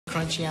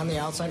crunchy on the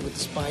outside with the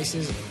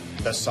spices.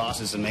 The sauce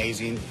is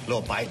amazing, a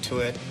little bite to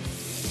it.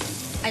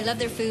 I love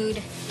their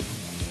food.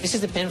 This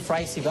is the pan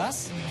fried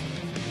sivas.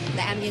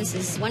 The ambience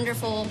is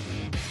wonderful.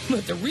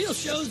 But the real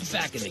show's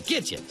back in the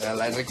kitchen.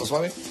 La rico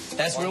suave.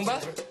 That's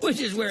Roomba? Which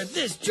is where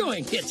this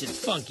joint gets its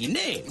funky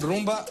name.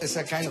 Roomba is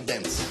a kind of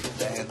dance.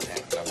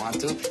 One,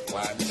 two.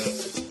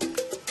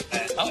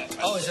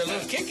 Oh, there's a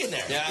little kick in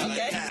there. Yeah,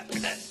 okay.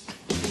 Like that.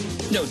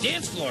 No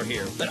dance floor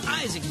here, but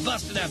Isaac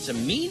busted out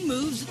some mean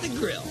moves at the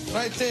grill.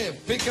 Right there,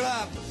 pick it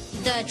up.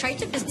 The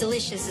tri-tip is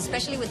delicious,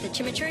 especially with the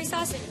chimichurri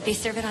sauce. They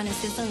serve it on a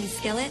sizzling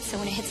skillet, so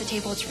when it hits the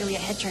table, it's really a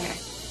head turner.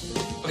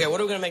 Okay,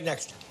 what are we going to make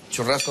next?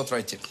 Churrasco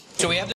tri-tip. So we have